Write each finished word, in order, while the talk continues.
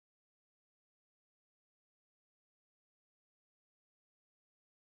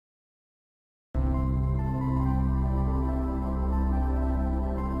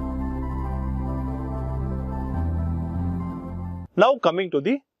Now coming to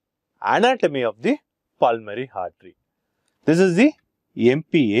the anatomy of the pulmonary artery. This is the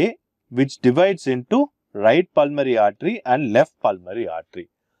MPA, which divides into right pulmonary artery and left pulmonary artery.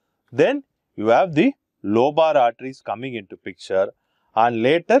 Then you have the lobar arteries coming into picture, and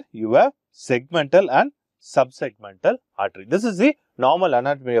later you have segmental and subsegmental artery. This is the normal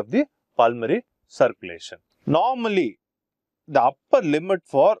anatomy of the pulmonary circulation. Normally, the upper limit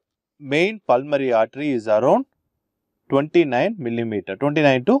for main pulmonary artery is around 29 millimeter,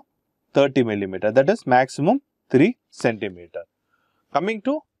 29 to 30 millimeter, that is maximum 3 centimeter. Coming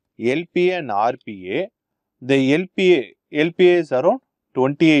to LPA and RPA, the LPA is around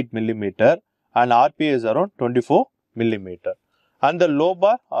 28 millimeter and RPA is around 24 millimeter, and the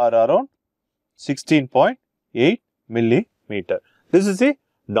lobar are around 16.8 millimeter. This is the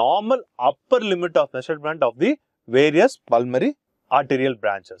normal upper limit of measurement of the various pulmonary arterial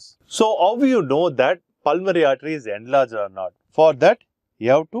branches. So, how you know that pulmonary artery is enlarged or not? For that, you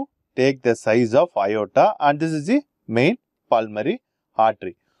have to take the size of aorta, and this is the main pulmonary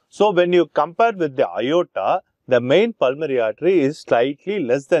artery. So, when you compare with the aorta, the main pulmonary artery is slightly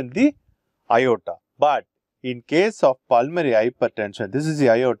less than the aorta. But in case of pulmonary hypertension, this is the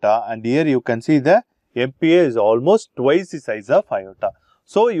aorta, and here you can see the MPA is almost twice the size of aorta.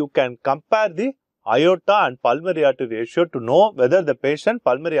 So, you can compare the aorta and pulmonary artery ratio to know whether the patient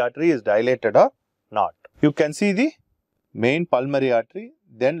pulmonary artery is dilated or not. You can see the main pulmonary artery,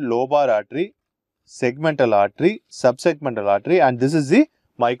 then lobar artery, segmental artery, subsegmental artery, and this is the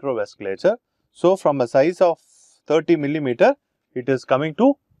microvasculature. So, from a size of 30 millimeter, it is coming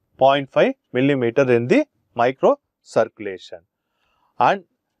to 0.5 millimeter in the microcirculation. And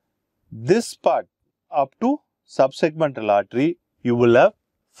this part up to subsegmental artery, you will have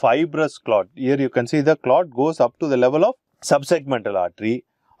fibrous clot. Here you can see the clot goes up to the level of subsegmental artery,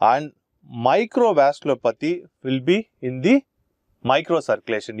 and microvasculopathy will be in the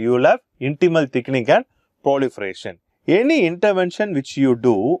microcirculation. You will have intimal thickening and proliferation. Any intervention which you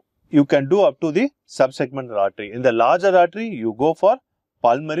do, you can do up to the subsegmental artery. In the larger artery, you go for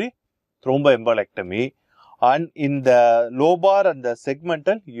pulmonary thromboembolectomy, and in the lobar and the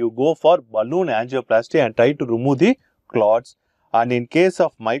segmental, you go for balloon angioplasty and try to remove the clots. And in case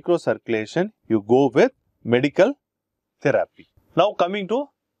of microcirculation, you go with medical therapy. Now coming to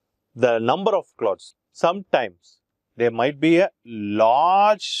the number of clots. Sometimes there might be a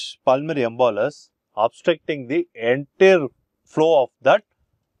large pulmonary embolus obstructing the entire flow of that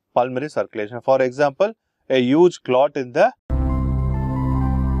pulmonary circulation. For example, a huge clot in the